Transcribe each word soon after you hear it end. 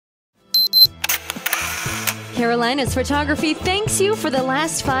Carolinas Photography thanks you for the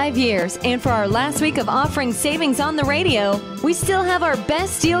last 5 years, and for our last week of offering savings on the radio, we still have our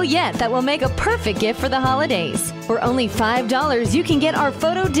best deal yet that will make a perfect gift for the holidays. For only $5, you can get our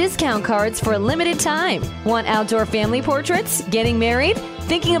photo discount cards for a limited time. Want outdoor family portraits? Getting married?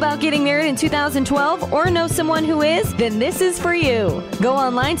 Thinking about getting married in 2012 or know someone who is? Then this is for you. Go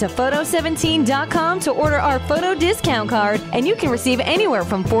online to photo17.com to order our photo discount card, and you can receive anywhere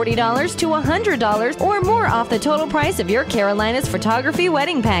from $40 to $100 or more off the total price of your Carolinas Photography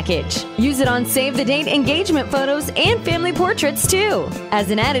wedding package. Use it on save the date engagement photos and family portraits too.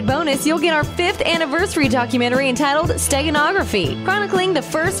 As an added bonus, you'll get our 5th anniversary documentary entitled Steganography, chronicling the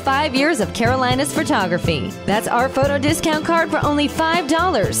first 5 years of Carolinas Photography. That's our photo discount card for only $5.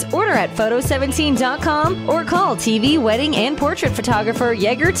 Order at photo17.com or call TV, wedding, and portrait photographer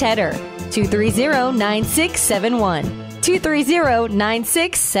Yeager Tedder, 230-9671.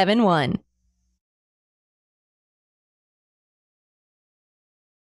 230-9671.